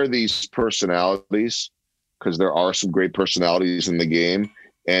 Share these personalities, because there are some great personalities in the game,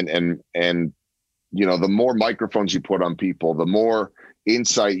 and the more microphones you put on people, the more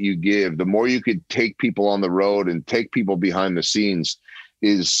insight you give, the more you could take people on the road and take people behind the scenes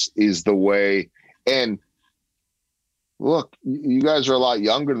is the way. And look, you guys are a lot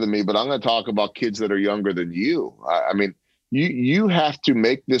younger than me, but I'm going to talk about kids that are younger than you. I mean, you have to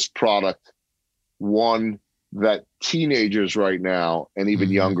make this product one that teenagers right now and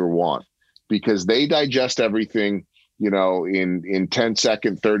even younger want, because they digest everything, in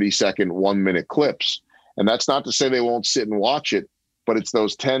 10-second, 30-second, 1-minute clips. And that's not to say they won't sit and watch it, but it's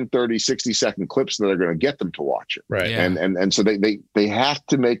those 10, 30, 60-second clips that are going to get them to watch it. Right. Yeah. And so they have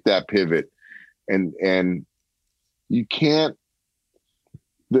to make that pivot. and you can't.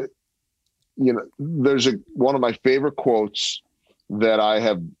 There's one of my favorite quotes that I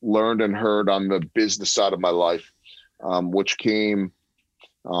have learned and heard on the business side of my life, which came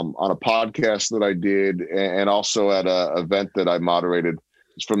on a podcast that I did and also at an event that I moderated.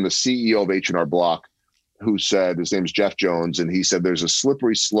 It's from the CEO of H&R Block, who said, his name's Jeff Jones, and he said there's a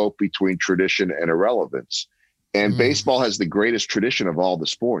slippery slope between tradition and irrelevance. And baseball has the greatest tradition of all the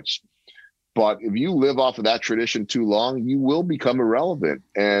sports. But if you live off of that tradition too long, you will become irrelevant.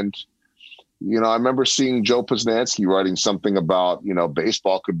 And I remember seeing Joe Posnanski writing something about,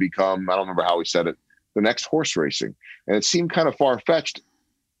 baseball could become, I don't remember how he said it, the next horse racing. And it seemed kind of far-fetched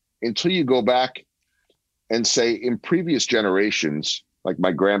until you go back and say in previous generations, like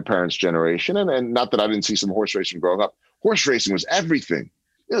my grandparents' generation, and not that I didn't see some horse racing growing up, horse racing was everything.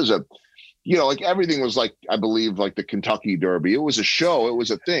 It was like everything was like, I believe, like the Kentucky Derby. It was a show. It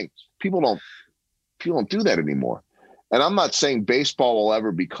was a thing. People don't do that anymore. And I'm not saying baseball will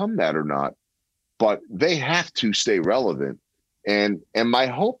ever become that or not, but they have to stay relevant. And my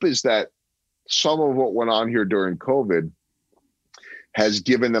hope is that some of what went on here during COVID has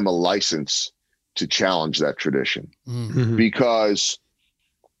given them a license to challenge that tradition. Mm-hmm. Because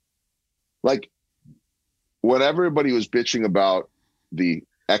like when everybody was bitching about the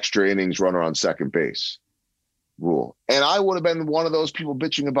extra innings runner on second base rule, and I would have been one of those people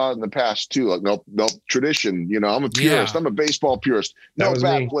bitching about it in the past too. Like, nope, tradition. I'm a purist. Yeah. I'm a baseball purist. No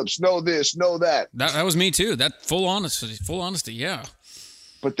backflips, no this, no that. That was me too. That full honesty. Yeah.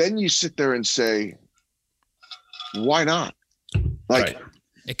 But then you sit there and say, why not? Like, right.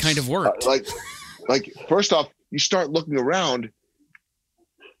 It kind of worked. Like first off, you start looking around.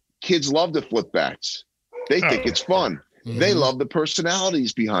 Kids love to flip bats. They think it's fun. Mm-hmm. They love the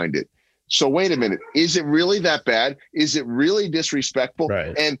personalities behind it. So wait a minute. Is it really that bad? Is it really disrespectful?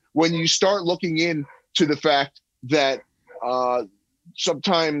 Right. And when you start looking into the fact that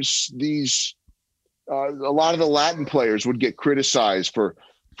sometimes these a lot of the Latin players would get criticized for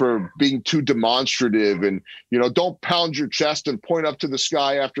being too demonstrative and, don't pound your chest and point up to the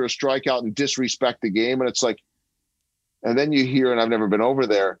sky after a strikeout and disrespect the game. And it's like, and then you hear, and I've never been over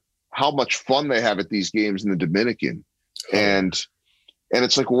there, how much fun they have at these games in the Dominican. And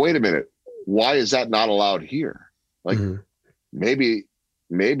it's like, well, wait a minute. Why is that not allowed here? Like maybe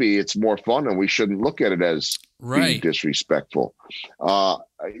it's more fun and we shouldn't look at it as being disrespectful. And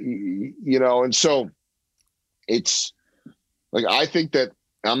so it's like, I think that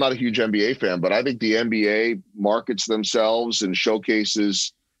I'm not a huge NBA fan, but I think the NBA markets themselves and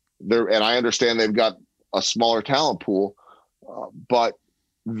showcases and I understand they've got a smaller talent pool, but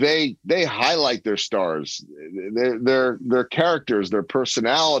they highlight their stars, their characters, their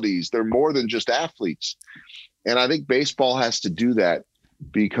personalities. They're more than just athletes. And I think baseball has to do that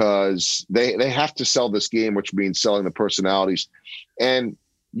because they have to sell this game, which means selling the personalities. And,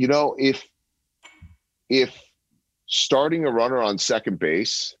 if starting a runner on second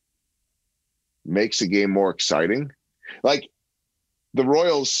base makes a game more exciting, like the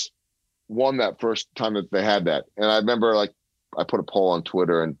Royals won that first time that they had that. And I remember I put a poll on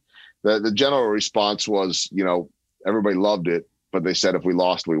Twitter and the general response was, everybody loved it, but they said if we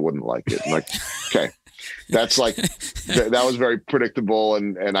lost, we wouldn't like it. I'm like, okay, that's like, that was very predictable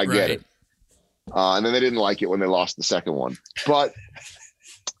and I get it. And then they didn't like it when they lost the second one. But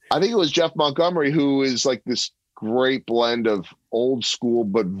I think it was Jeff Montgomery, who is like this great blend of old school,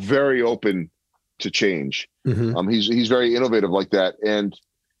 but very open to change. Mm-hmm. He's very innovative like that. And,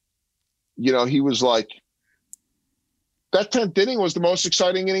 he was like, that 10th inning was the most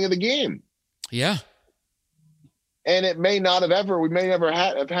exciting inning of the game. Yeah. And it may not have we may never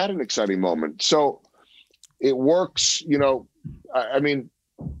have had an exciting moment. So it works, I mean,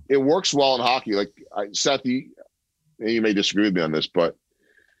 it works well in hockey. Like Seth, you may disagree with me on this, but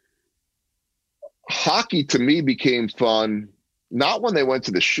hockey to me became fun, not when they went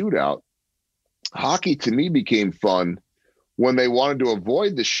to the shootout. Hockey to me became fun when they wanted to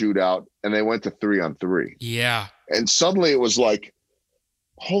avoid the shootout and they went to 3-on-3. Yeah. And suddenly it was like,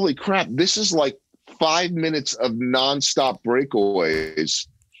 holy crap, this is like 5 minutes of nonstop breakaways.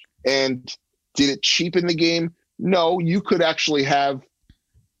 And did it cheapen the game? No, you could actually have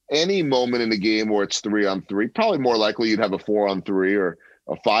any moment in the game where it's 3-on-3. Probably more likely you'd have a 4-on-3 or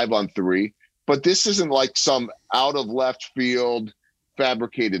a 5-on-3. But this isn't like some out of left field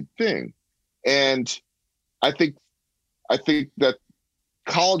fabricated thing. And I think that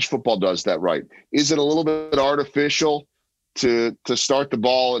college football does that right. Is it a little bit artificial to start the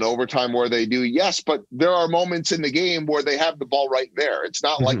ball in overtime where they do? Yes, but there are moments in the game where they have the ball right there. It's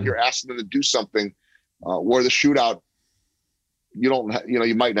not like you're asking them to do something where the shootout,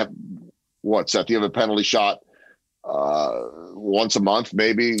 you might have Seth? You have a penalty shot once a month,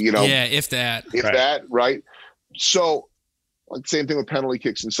 maybe, Yeah, if that. Right? So, like, same thing with penalty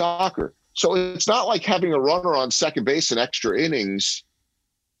kicks in soccer. So it's not like having a runner on second base in extra innings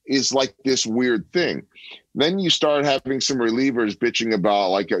is like this weird thing. Then you start having some relievers bitching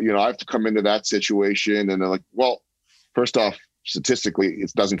about, like, I have to come into that situation. And they're like, well, first off, statistically,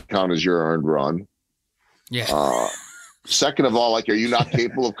 it doesn't count as your earned run. Yeah. Second of all, like, are you not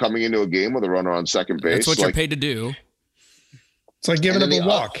capable of coming into a game with a runner on second base? That's what you're paid to do. It's like giving up a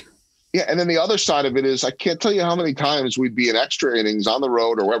walk. Yeah, and then the other side of it is, I can't tell you how many times we'd be in extra innings on the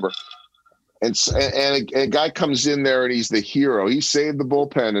road or wherever, and a guy comes in there and he's the hero. He saved the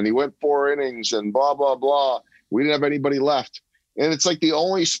bullpen and he went 4 innings and blah, blah, blah. We didn't have anybody left. And it's like the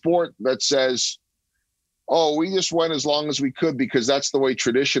only sport that says, oh, we just went as long as we could because that's the way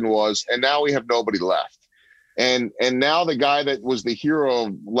tradition was, and now we have nobody left. And now the guy that was the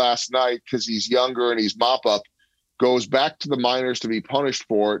hero last night, because he's younger and he's mop-up, goes back to the minors to be punished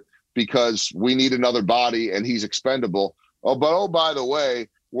for it because we need another body and he's expendable. But by the way,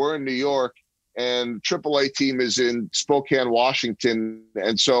 we're in New York and AAA team is in Spokane, Washington,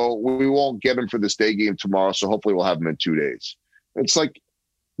 and so we won't get him for this day game tomorrow, so hopefully we'll have him in 2 days. It's like,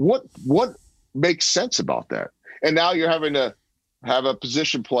 what makes sense about that? And now you're having to have a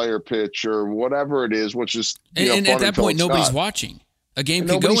position player pitch or whatever it is, which is and at that point nobody's watching. A game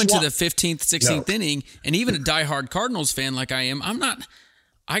could go into the 15th, 16th inning, and even a diehard Cardinals fan like I am,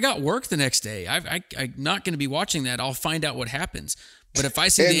 I got work the next day. I'm not going to be watching that. I'll find out what happens. But if I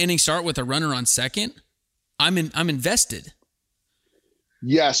see the inning start with a runner on second, I'm invested.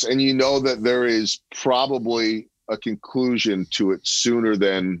 Yes, and you know that there is probably a conclusion to it sooner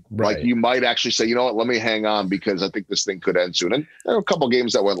than like you might actually say, you know what, let me hang on because I think this thing could end soon. And there are a couple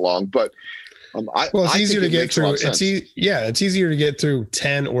games that went long, but it's easier to get through. It's easier to get through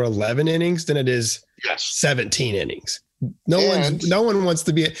 10 or 11 innings than it is 17 innings. No one wants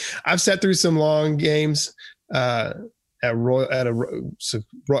to be. I've sat through some long games like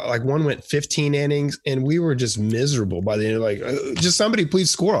one went 15 innings and we were just miserable by the end. Like, just somebody please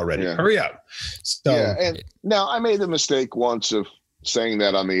score already. Hurry up. So, and now I made the mistake once of saying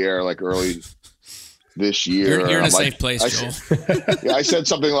that on the air, like early this year. You're in a safe place, Joel. I said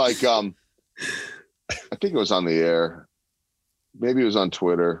something like, I think it was on the air. Maybe it was on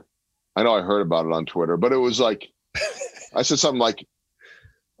Twitter. I know I heard about it on Twitter, but it was like, I said something like,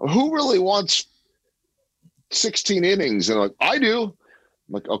 who really wants 16 innings? And like, I do. I'm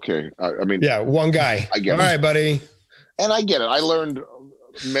like, okay. I mean, one guy. I get it. All right, buddy. And I get it. I learned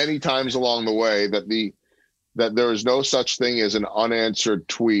many times along the way that there is no such thing as an unanswered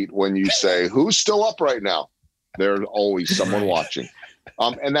tweet when you say, who's still up right now? There's always someone watching.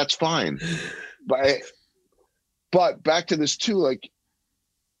 And that's fine. But back to this too, like,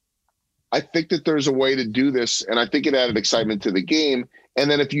 I think that there's a way to do this, and I think it added excitement to the game.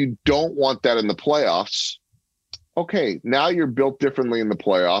 And then if you don't want that in the playoffs, okay, now you're built differently in the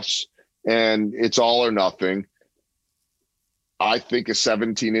playoffs, and it's all or nothing. I think a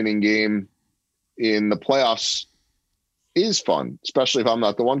 17-inning game in the playoffs is fun, especially if I'm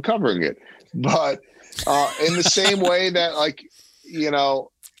not the one covering it. But in the same way that, like, the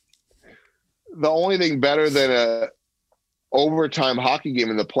only thing better than a overtime hockey game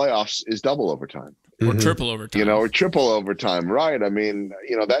in the playoffs is double overtime or triple overtime, or triple overtime. Right. I mean,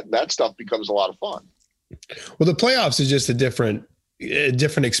 that stuff becomes a lot of fun. Well, the playoffs is just a different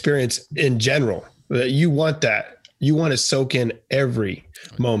experience in general. You want that. You want to soak in every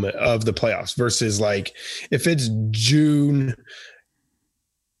moment of the playoffs versus like if it's June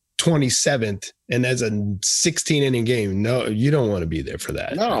 27th and that's a 16-inning game. No, you don't want to be there for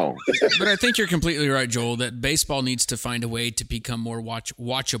that. No. But I think you're completely right, Joel, that baseball needs to find a way to become more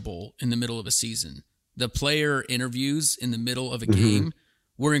watchable in the middle of a season. The player interviews in the middle of a game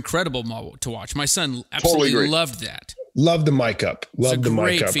were incredible to watch. My son absolutely loved that. Love the mic up. Love the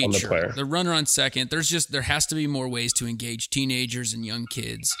mic up feature. On the player. The runner on second. There has to be more ways to engage teenagers and young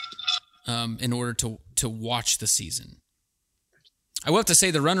kids in order to watch the season. I will have to say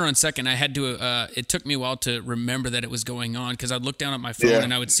the runner on second, I had to, it took me a while to remember that it was going on because I'd look down at my phone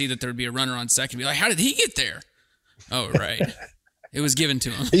and I would see that there would be a runner on second and be like, how did he get there? Oh, right. It was given to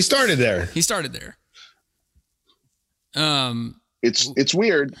him. He started there. It's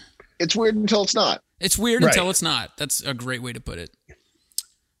weird. It's weird until it's not. It's weird until it's not. That's a great way to put it.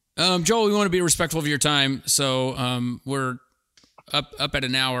 Joel, we want to be respectful of your time. So we're up at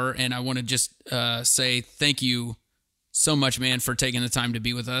an hour and I want to just say thank you so much, man, for taking the time to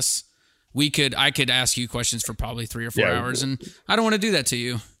be with us. I could ask you questions for probably 3 or 4 hours, and I don't want to do that to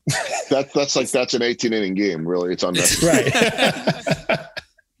you. That's an 18-inning game, really. It's unnecessary. Right.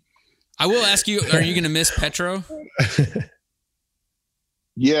 I will ask you, are you going to miss Petro?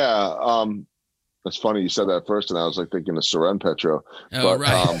 Yeah. That's funny you said that first, and I was like thinking of Soren Petro. Oh, But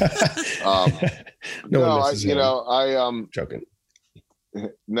right. Joking.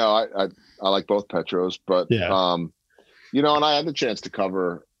 No, I like both Petros, but Yeah. and I had the chance to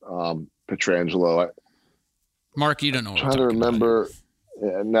cover Petrangelo. Mark, you don't know what I'm trying to remember.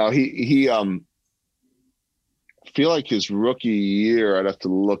 No, he feel like his rookie year, I'd have to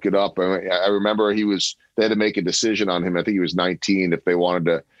look it up. I remember they had to make a decision on him. I think he was 19 if they wanted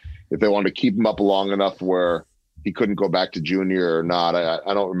to keep him up long enough where he couldn't go back to junior or not.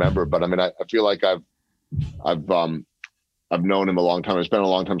 I don't remember, but I mean, I feel like I've known him a long time. It's been a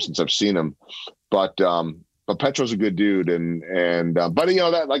long time since I've seen him, but Petro's a good dude. But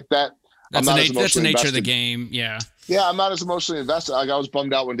that. That's the nature of the game. Yeah. Yeah, I'm not as emotionally invested. Like, I was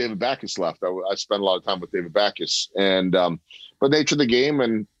bummed out when David Backus left. I spent a lot of time with David Backus, but nature of the game,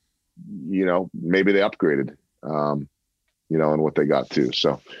 and maybe they upgraded, and what they got to.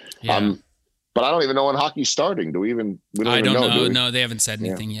 So, Yeah. But I don't even know when hockey's starting. We don't I even don't know. know. No, they haven't said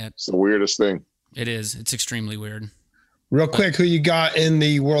anything yet. It's the weirdest thing. It is. It's extremely weird. Real quick, who you got in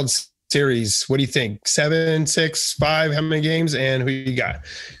the World Series? What do you think? 7, 6, 5? How many games? And who you got?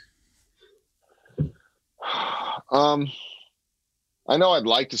 I know I'd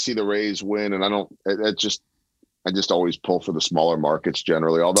like to see the Rays win, and I just always pull for the smaller markets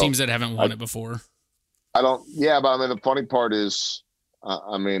generally. Although teams that haven't won it before. Yeah, but I mean, the funny part is,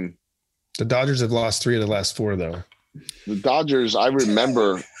 The Dodgers have lost 3 of the last 4, though. the Dodgers. I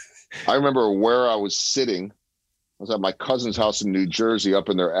remember where I was sitting. I was at my cousin's house in New Jersey, up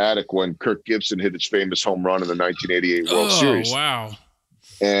in their attic, when Kirk Gibson hit his famous home run in the 1988 World Series. Oh, wow.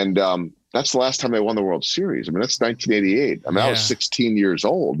 And that's the last time they won the World Series. I mean, that's 1988. I mean, I was 16 years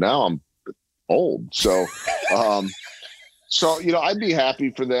old. Now I'm old. So, I'd be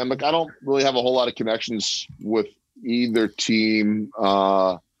happy for them. Like, I don't really have a whole lot of connections with either team.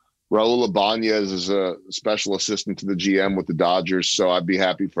 Raul Ibanez is a special assistant to the GM with the Dodgers, so I'd be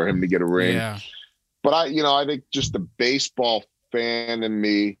happy for him to get a ring. Yeah. But I think just the baseball fan in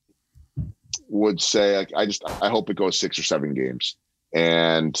me would say, like, I hope it goes 6 or 7 games.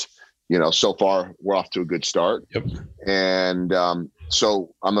 And so far we're off to a good start. Yep. And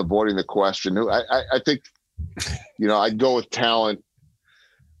so I'm avoiding the question. I think, I'd go with talent,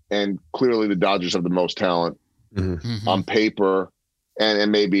 and clearly the Dodgers have the most talent on paper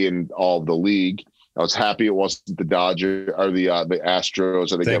and maybe in all of the league. I was happy it wasn't the Dodgers or the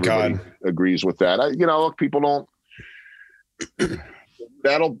Astros. I think Thank everybody agrees with that. Look, people don't.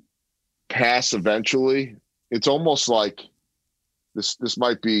 That'll pass eventually. It's almost like this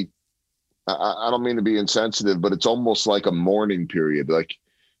might be. I don't mean to be insensitive, but it's almost like a mourning period. Like,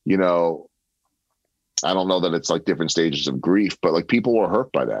 I don't know that it's like different stages of grief, but like people were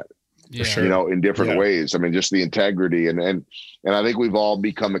hurt by that. Yeah. Sure. In different ways. I mean, just the integrity and I think we've all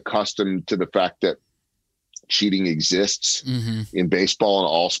become accustomed to the fact that cheating exists in baseball and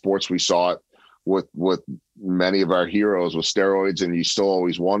all sports. We saw it with many of our heroes with steroids, and you still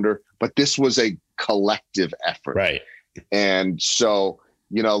always wonder, but this was a collective effort. Right. And so,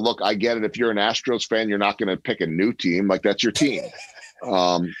 look, I get it. If you're an Astros fan, you're not going to pick a new team. Like, that's your team.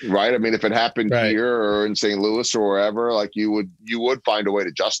 Right. I mean, if it happened here or in St. Louis or wherever, like, you would find a way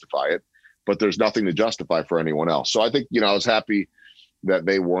to justify it, but there's nothing to justify for anyone else. So I think, I was happy that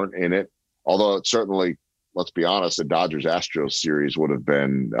they weren't in it, although it certainly, let's be honest, the Dodgers Astros series would have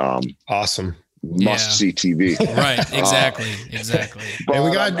been awesome. Must see TV. Right. Exactly. But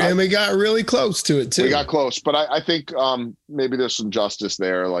and we got really close to it too. We got close, but I think maybe there's some justice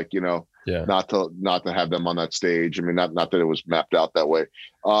there. Like, not to have them on that stage. I mean, not that it was mapped out that way.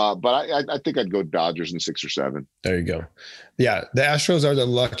 But I think I'd go Dodgers in 6 or 7. There you go. Yeah. The Astros are the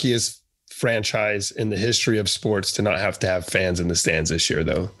luckiest franchise in the history of sports to not have to have fans in the stands this year,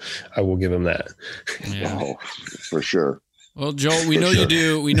 though. I will give them that. Yeah. Oh, for sure. Well, Joel, we know you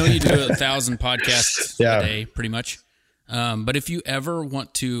do 1,000 podcasts a day, pretty much. But if you ever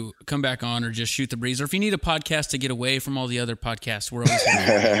want to come back on or just shoot the breeze, or if you need a podcast to get away from all the other podcasts, we're always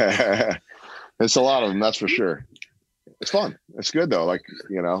here. It's a lot of them, that's for sure. It's fun. It's good though. Like,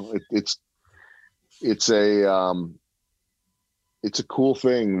 it's a cool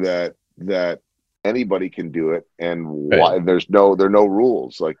thing that anybody can do it, and why there are no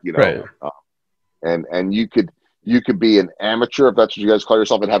rules. Like, and you could be an amateur, if that's what you guys call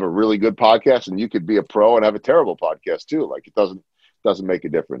yourself, and have a really good podcast, and you could be a pro and have a terrible podcast too. Like, it doesn't make a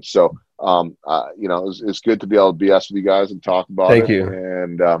difference. So, it's good to be able to BS with you guys and talk about it. Thank you.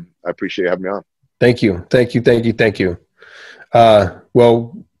 And I appreciate you having me on. Thank you. Well,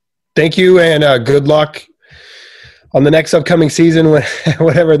 thank you. And good luck on the next upcoming season,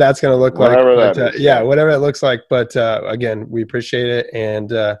 whatever that's going to look like. Whatever But, that is. yeah, whatever it looks like. But again, we appreciate it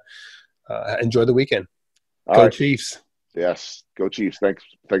and enjoy the weekend. All Go right. Chiefs. Yes. Go Chiefs.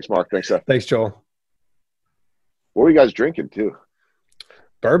 Thanks, Mark. Thanks, Seth. Thanks, Joel. What were you guys drinking too?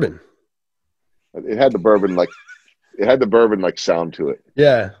 Bourbon. It had the bourbon like sound to it.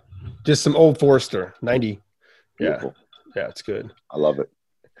 Yeah, just some Old Forester 90. Beautiful. Yeah, it's good. I love it.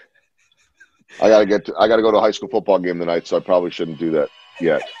 I gotta go to a high school football game tonight, so I probably shouldn't do that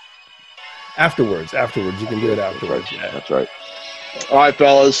yet. Afterwards, you can do it afterwards. That's right. Yeah. That's right. All right,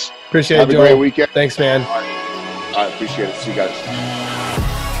 fellas. Appreciate Have it, a Joel. great weekend. Thanks, man. I appreciate it. See you guys.